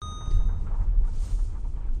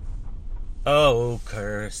Oh,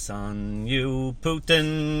 curse on you,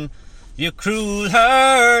 Putin, you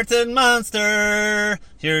cruel-hearted monster.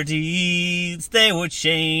 Your deeds, they would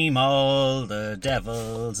shame all the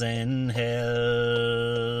devils in hell.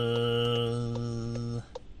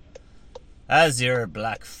 As your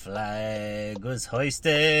black flag was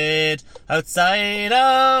hoisted outside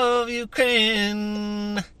of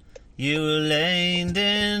Ukraine, you leaned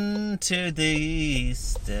into the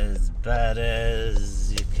east as bad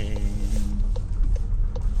as you came.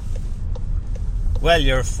 Well,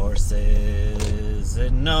 your forces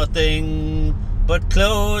had nothing but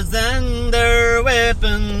clothes and their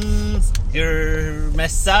weapons. Your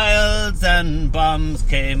missiles and bombs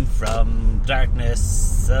came from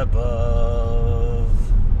darkness above.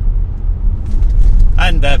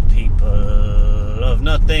 And the people of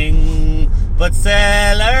nothing but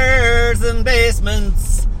cellars and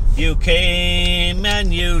basements, you came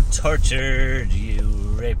and you tortured, you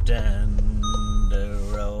raped and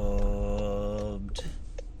robbed.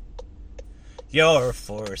 Your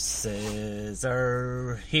forces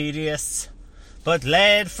are hideous, but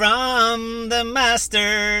led from the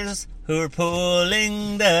masters who are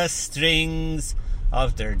pulling the strings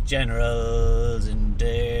of their generals in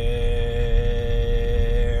there.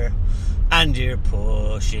 And you're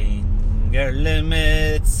pushing your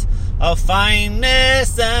limits of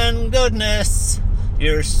fineness and goodness.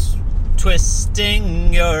 You're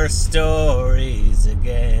twisting your stories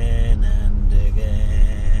again and again.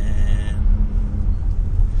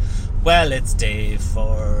 Well, it's day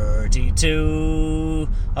 42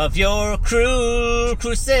 of your cruel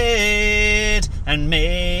crusade, and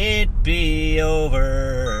may it be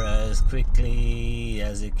over as quickly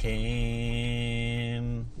as it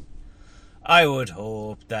came. I would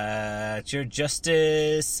hope that your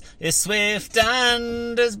justice is swift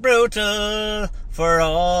and as brutal for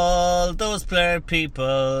all those poor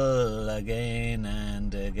people again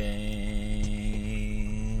and again.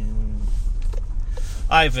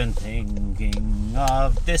 I've been thinking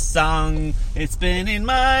of this song, it's been in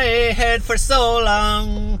my head for so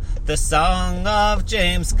long. The song of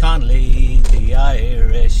James Connolly, the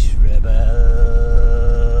Irish rebel.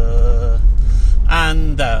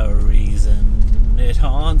 And the reason it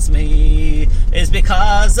haunts me is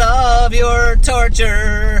because of your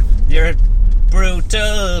torture. Your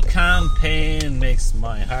brutal campaign makes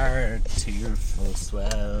my heart tearful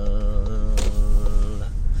swell.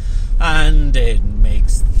 And it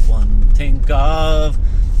makes one think of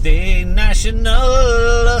the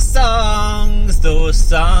national songs, those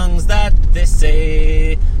songs that they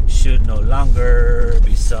say should no longer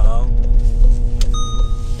be sung.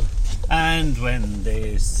 And when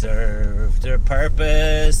they served their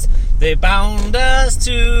purpose, they bound us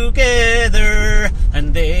together,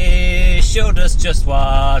 and they showed us just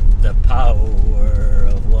what the power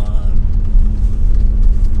of one.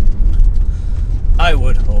 I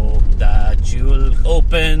would hope that you'll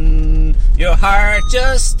open your heart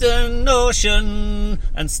just a notion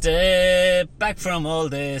and step back from all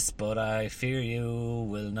this, but I fear you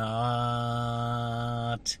will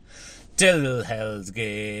not. Till hell's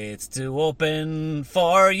gates to open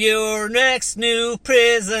for your next new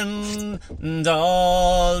prison, and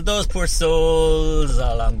all those poor souls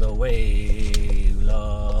along the way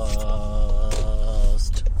lost.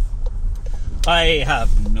 I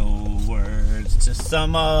have no words to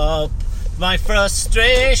sum up my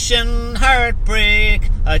frustration,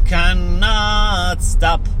 heartbreak. I cannot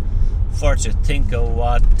stop for to think of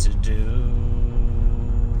what to do.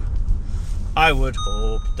 I would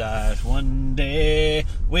hope that one day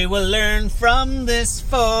we will learn from this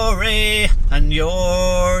foray, and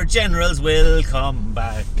your generals will come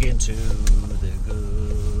back into the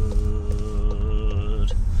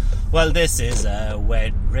good. Well, this is a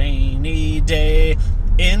wet, rainy day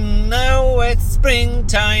in a wet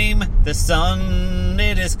springtime. The sun,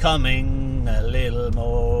 it is coming a little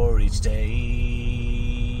more each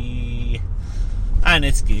day, and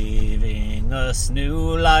it's giving us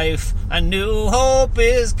new life, and new hope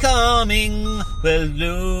is coming. We'll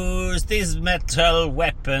lose these metal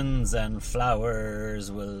weapons and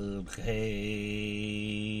flowers will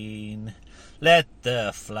gain. Let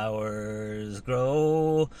the flowers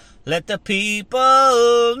grow, let the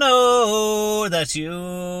people know that you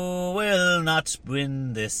will not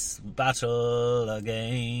win this battle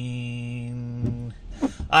again.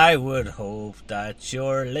 I would hope that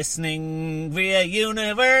you're listening via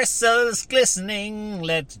universals glistening.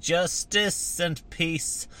 Let justice and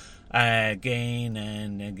peace again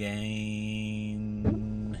and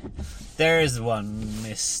again. There's one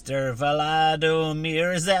Mr.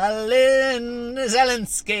 Volodymyr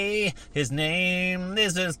Zelensky. His name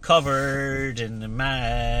is covered in the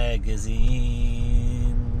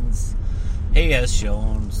magazines. He has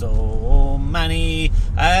shown so many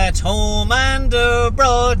at home and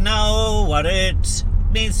abroad now what it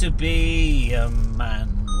means to be a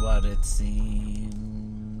man, what it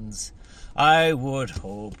seems. I would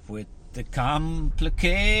hope with the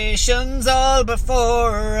complications all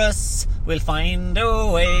before us, we'll find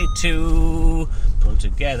a way to pull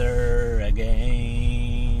together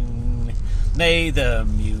again. May the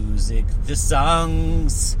music, the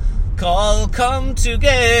songs all come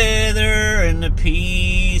together in the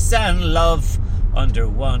peace and love under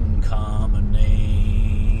one common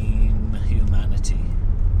name, humanity.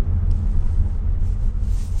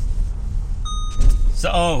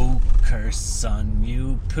 So curse on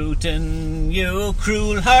you, Putin, you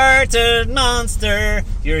cruel-hearted monster.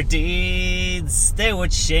 Your deeds, they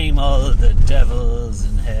would shame all the devils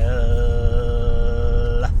in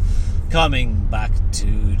hell. Coming back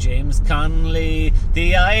to James Connolly,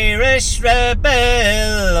 the Irish rebel,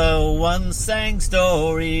 a one-sang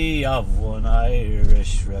story of one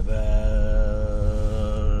Irish rebel.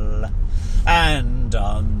 And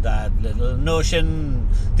on that little notion,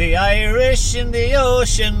 the Irish in the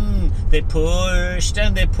ocean, they pushed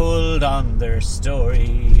and they pulled on their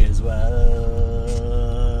story as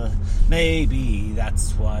well. Maybe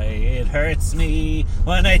that's why it hurts me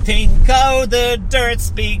when I think how the dirt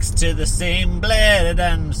speaks to the same blood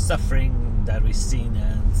and suffering that we've seen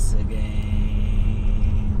once again.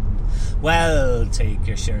 Well, take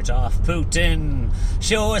your shirt off, Putin.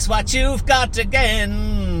 Show us what you've got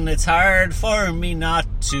again. It's hard for me not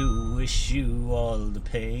to wish you all the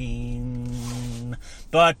pain.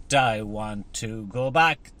 But I want to go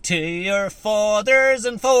back to your fathers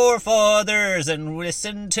and forefathers and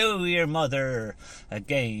listen to your mother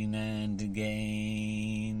again and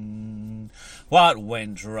again. What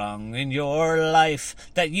went wrong in your life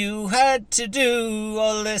that you had to do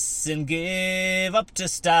all this and give up to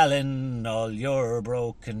Stalin all your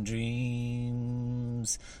broken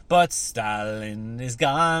dreams? But Stalin is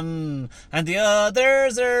gone and the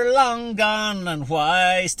others are long gone, and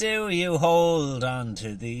why still you hold on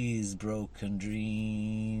to these broken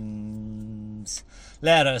dreams?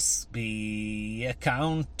 Let us be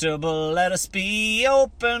accountable, let us be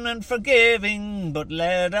open and forgiving, but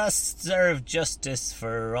let us serve justice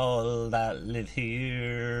for all that live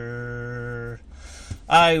here.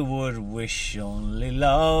 I would wish only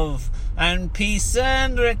love and peace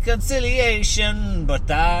and reconciliation, but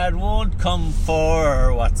that won't come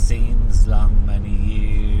for what seems long many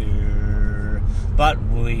years. But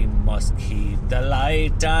we must keep the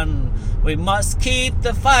light on, we must keep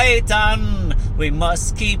the fight on, we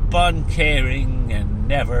must keep on caring and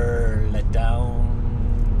never let down.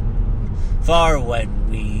 For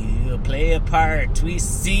when we play a part, we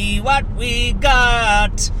see what we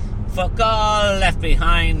got. Fuck all left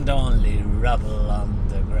behind, only rubble on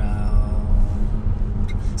the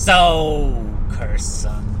ground. So curse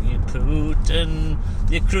on you, Putin,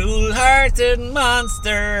 you cruel-hearted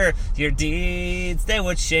monster. Your deeds, they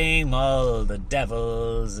would shame all the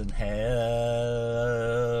devils in hell.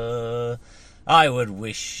 I would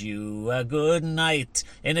wish you a good night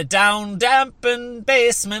in a down-dampened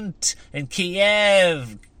basement in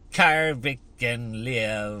Kiev, Kharkiv and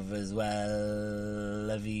Lviv as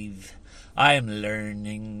well, Lviv. I'm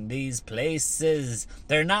learning these places,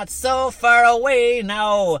 they're not so far away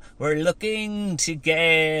now. We're looking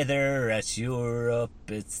together at Europe,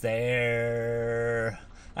 it's there.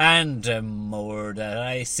 And the more that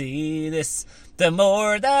I see this, the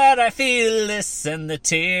more that I feel this, and the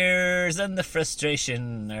tears and the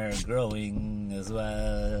frustration are growing as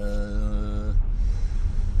well.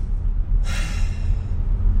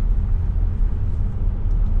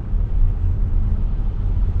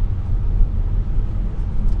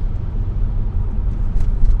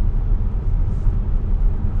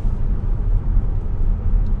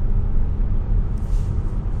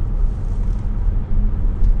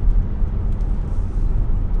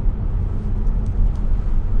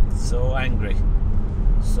 So angry,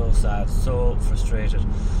 so sad, so frustrated.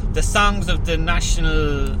 The songs of the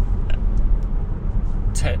national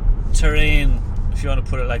terrain, if you want to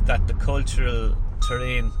put it like that, the cultural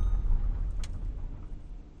terrain,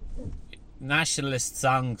 nationalist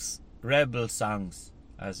songs, rebel songs,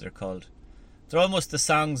 as they're called. They're almost the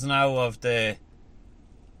songs now of the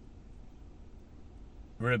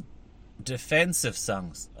defensive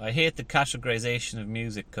songs. I hate the categorization of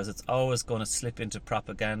music because it's always going to slip into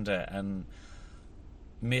propaganda and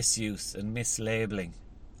misuse and mislabeling.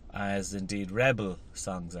 as indeed rebel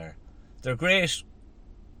songs are. They're great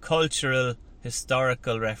cultural,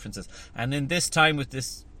 historical references. And in this time with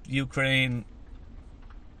this Ukraine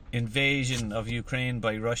invasion of Ukraine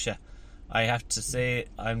by Russia, I have to say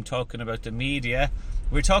I'm talking about the media.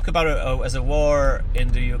 We talk about it as a war in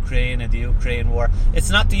the Ukraine and the Ukraine war. It's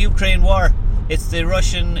not the Ukraine war. It's the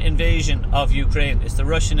Russian invasion of Ukraine. It's the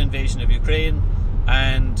Russian invasion of Ukraine,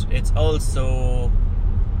 and it's also,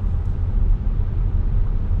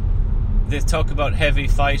 they talk about heavy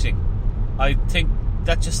fighting. I think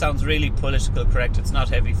that just sounds really political correct. It's not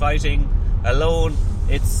heavy fighting alone.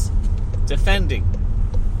 It's defending.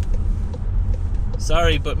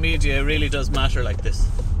 Sorry, but media really does matter like this.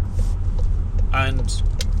 And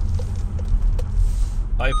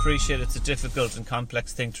I appreciate it's a difficult and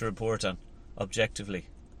complex thing to report on, objectively.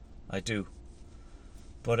 I do.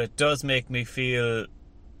 But it does make me feel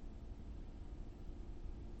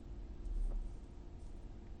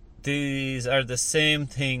these are the same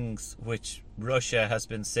things which Russia has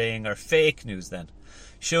been saying are fake news then.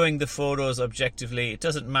 Showing the photos objectively, it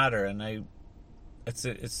doesn't matter, and it's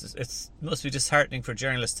must be disheartening for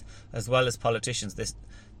journalists as well as politicians.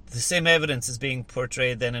 The same evidence is being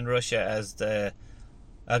portrayed then in Russia as the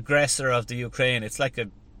aggressor of the Ukraine. It's like a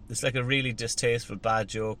really distasteful, bad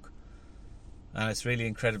joke, and it's really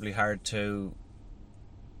incredibly hard to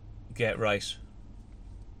get right.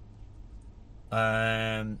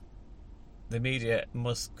 The media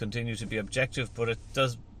must continue to be objective, but it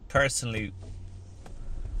does personally,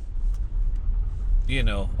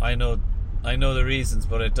 I know the reasons,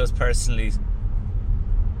 but it does personally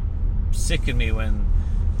sicken me when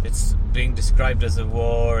it's being described as a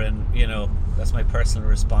war, and that's my personal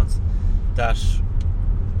response, that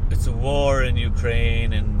it's a war in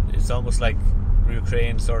Ukraine and it's almost like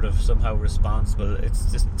Ukraine sort of somehow responsible.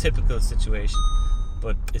 It's just a typical situation,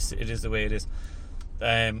 but it is the way it is.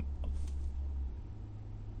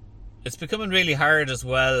 It's becoming really hard as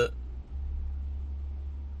well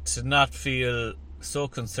to not feel so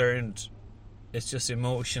concerned. It's just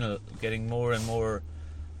emotional, getting more and more.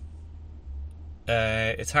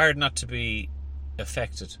 It's hard not to be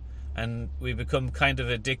affected, and we become kind of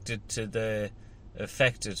addicted to the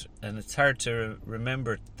affected, and it's hard to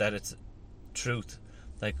remember that it's truth.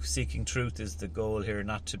 Like, seeking truth is the goal here,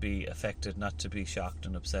 not to be affected, not to be shocked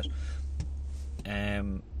and upset.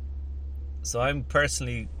 So I'm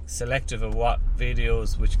personally selective of what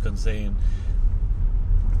videos which contain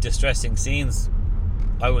distressing scenes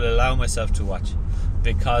I will allow myself to watch,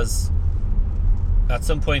 because at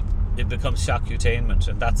some point it becomes shockutainment,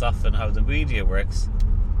 and that's often how the media works.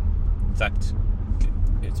 In fact,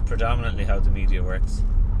 it's predominantly how the media works,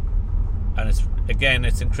 and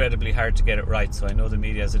it's incredibly hard to get it right. So I know the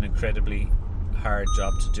media has an incredibly hard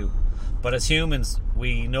job to do, but as humans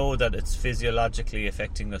we know that it's physiologically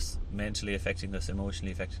affecting us, mentally affecting us,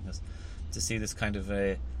 emotionally affecting us, to see this kind of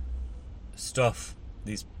stuff,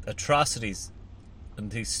 these atrocities and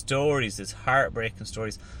these stories, these heartbreaking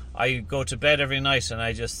stories. I go to bed every night and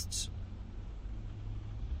I just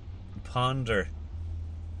ponder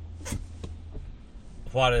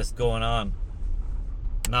what is going on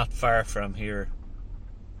not far from here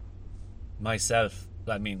myself.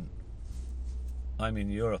 I'm in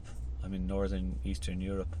Europe. I'm in northern Eastern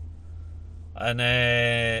Europe, and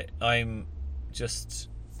I'm just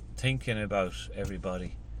thinking about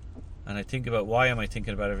everybody, and I think about, why am I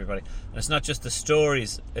thinking about everybody? And it's not just the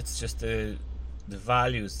stories, it's just the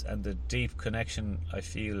values and the deep connection I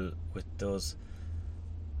feel with those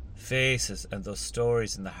faces and those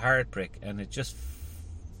stories and the heartbreak. And it just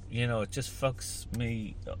fucks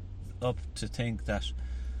me up to think that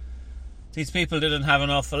these people didn't have an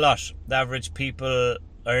awful lot. The average people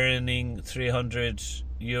earning €300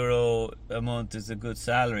 a month is a good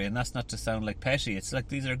salary, and that's not to sound like petty. It's like,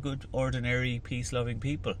 these are good, ordinary, peace-loving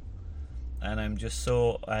people, and I'm just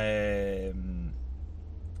so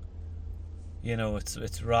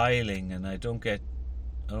it's riling, and I don't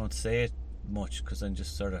say it much because I'm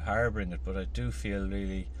just sort of harbouring it, but I do feel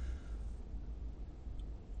really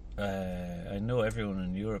I know everyone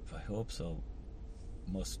in Europe, I hope so,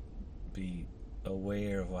 must be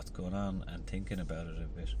aware of what's going on and thinking about it a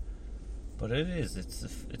bit. But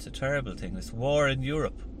it's a terrible thing, this war in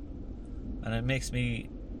Europe, and it makes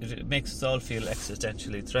us all feel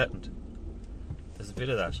existentially threatened. There's a bit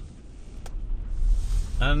of that,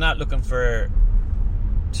 and I'm not looking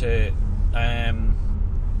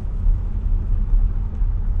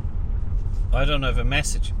I don't have a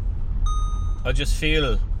message. I just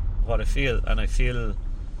feel what I feel, and I feel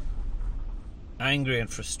angry and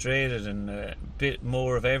frustrated and a bit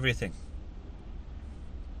more of everything.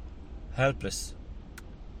 Helpless.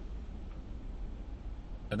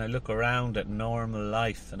 and I look around at normal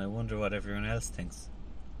life and I wonder what everyone else thinks.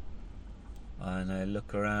 And I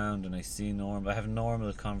look around and I have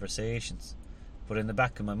normal conversations, but in the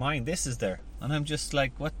back of my mind this is there, and I'm just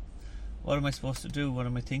like, what am I supposed to do? What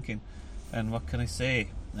am I thinking? And what can I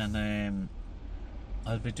say? And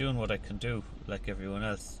I'll be doing what I can do like everyone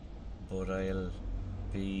else, but I'm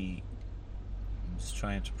just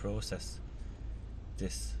trying to process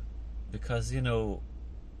this, because the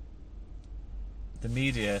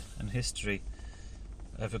media and history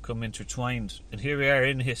have become intertwined, and here we are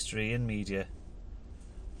in history, in media,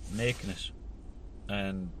 making it,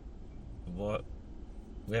 and what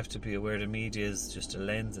we have to be aware, the media is just a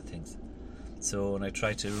lens of things. So when I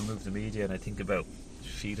try to remove the media and I think about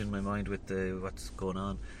feeding my mind with what's going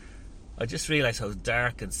on, I just realise how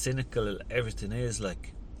dark and cynical everything is.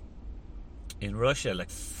 Like in Russia, like,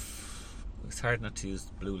 it's hard not to use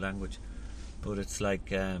blue language, but it's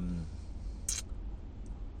like how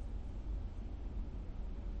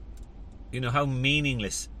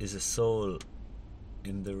meaningless is a soul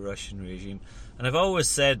in the Russian regime. And I've always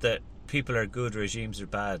said that people are good, regimes are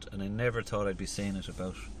bad, and I never thought I'd be saying it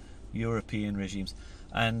about European regimes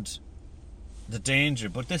and the danger.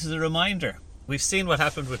 But this is a reminder. We've seen what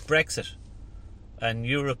happened with Brexit and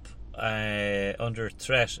Europe under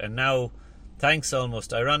threat, and now, thanks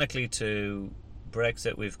almost ironically to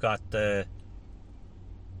Brexit, we've got the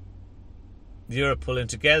Europe pulling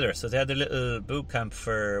together. So they had a little boot camp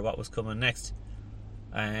for what was coming next,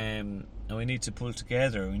 and we need to pull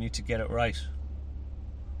together. We need to get it right.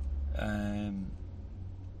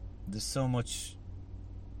 There's so much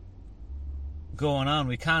going on.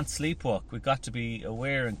 We can't sleepwalk. We've got to be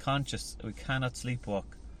aware and conscious. We cannot sleepwalk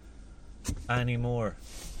anymore.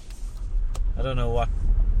 I don't know what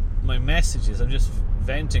my message is. I'm just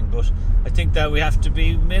venting, but I think that we have to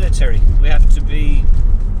be military. We have to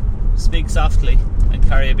speak softly and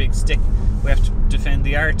carry a big stick. We have to defend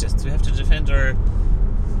the artists. We have to defend our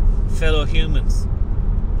fellow humans,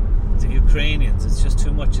 the Ukrainians. It's just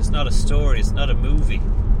too much. It's not a story. It's not a movie.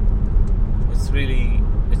 It's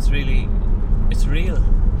real.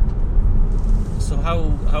 So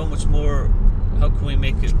how much more? How can we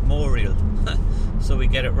make it more real? So we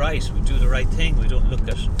get it right. We do the right thing. We don't look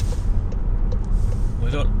at. We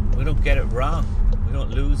don't get it wrong. We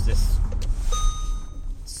don't lose this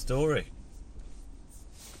story.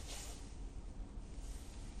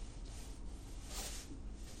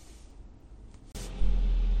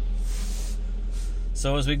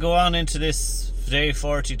 So as we go on into this day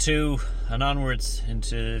 42 and onwards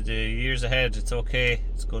into the years ahead, it's okay.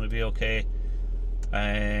 It's going to be okay.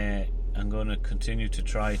 I'm going to continue to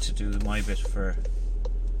try to do my bit for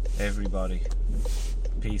everybody.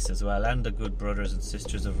 Peace as well, and the good brothers and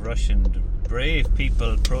sisters of Russian brave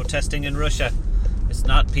people protesting in Russia. It's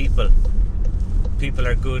not people. People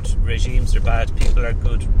are good, regimes are bad. People are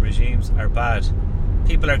good, regimes are bad.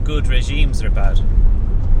 People are good, regimes are bad.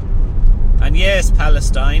 And yes,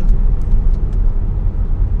 Palestine.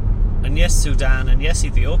 And yes, Sudan. And yes,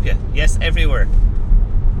 Ethiopia. Yes, everywhere.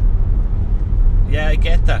 Yeah, I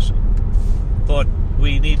get that. But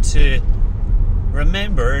we need to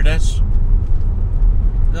remember that,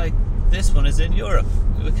 like, this one is in Europe.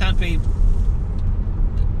 We can't be...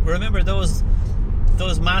 Remember, those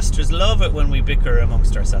masters love it when we bicker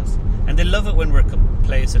amongst ourselves. And they love it when we're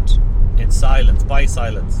complacent in silence, by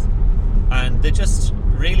silence. And they just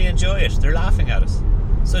really enjoy it. They're laughing at us.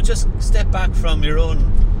 So just step back from your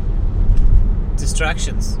own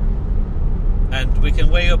distractions, and we can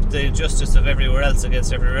weigh up the injustice of everywhere else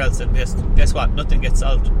against everywhere else, and guess what? Nothing gets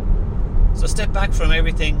solved. So step back from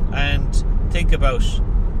everything and think about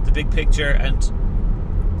the big picture and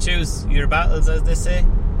choose your battles, as they say,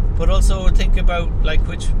 but also think about, like,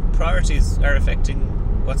 which priorities are affecting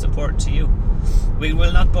what's important to you. We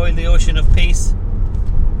will not boil the ocean of peace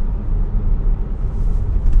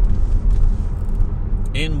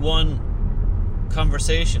in one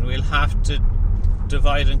conversation. We'll have to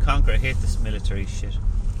divide and conquer. I hate this military shit,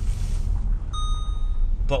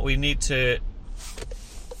 but we need to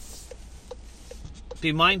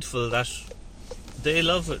be mindful that they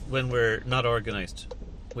love it when we're not organised.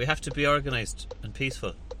 We have to be organised and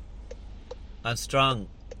peaceful and strong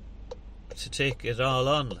to take it all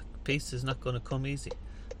on. Like, peace is not going to come easy,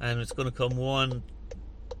 and it's going to come one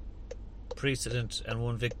precedent and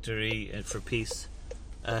one victory for peace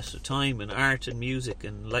at a time, in art and music,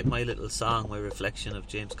 and like my little song, my reflection of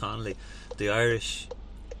James Connolly, the Irish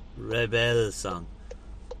rebel song.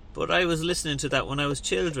 But I was listening to that when I was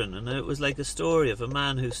children, and it was like a story of a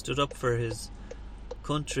man who stood up for his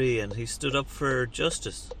country, and he stood up for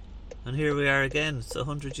justice. And here we are again. It's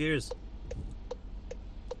 100 years.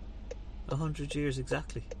 100 years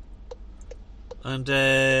exactly. And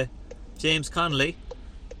James Connolly,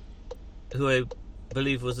 who I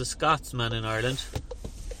believe was a Scotsman in Ireland,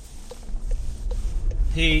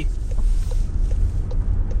 he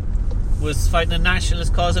was fighting a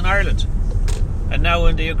nationalist cause in Ireland. And now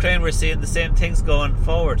in the Ukraine we're seeing the same things going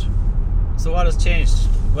forward. So what has changed?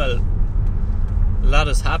 Well, a lot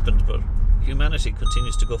has happened, but humanity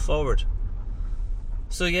continues to go forward.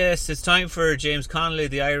 So yes, it's time for James Connolly,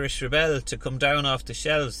 the Irish rebel, to come down off the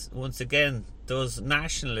shelves once again. Those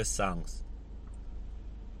nationalist songs.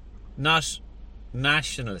 Not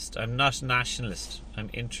nationalist. I'm not nationalist. I'm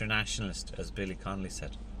internationalist, as Billy Connolly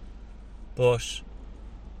said. But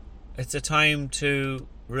it's a time to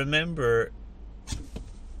remember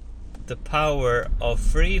the power of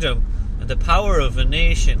freedom and the power of a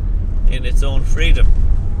nation in its own freedom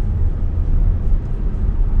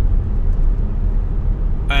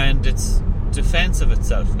and its defence of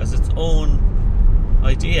itself as its own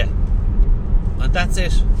idea. And that's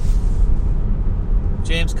it.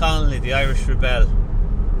 James Connolly, the Irish rebel.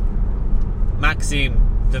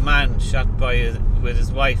 Maxime, the man shot with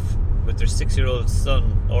his wife, with their 6-year-old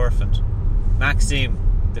son orphaned. Maxime,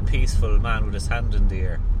 the peaceful man with his hand in the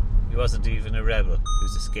air. He wasn't even a rebel. He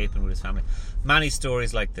was escaping with his family. Many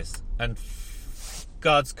stories like this. And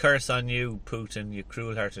God's curse on you, Putin, you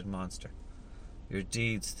cruel-hearted monster. Your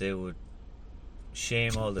deeds, they would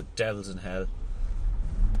shame all the devils in hell.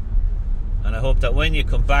 And I hope that when you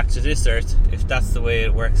come back to this earth, if that's the way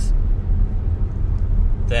it works,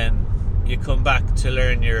 then you come back to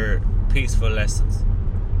learn your peaceful lessons.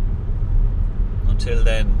 Until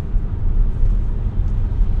then,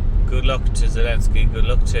 good luck to Zelensky, good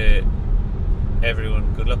luck to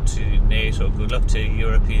everyone, good luck to NATO, good luck to the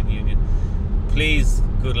European Union. Please,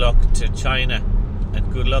 good luck to China,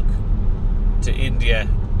 and good luck to India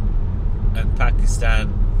and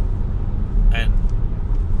Pakistan and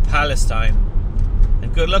Palestine,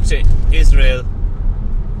 and good luck to Israel,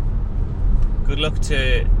 good luck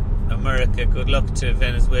to America, good luck to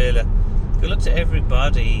Venezuela, good luck to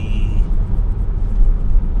everybody.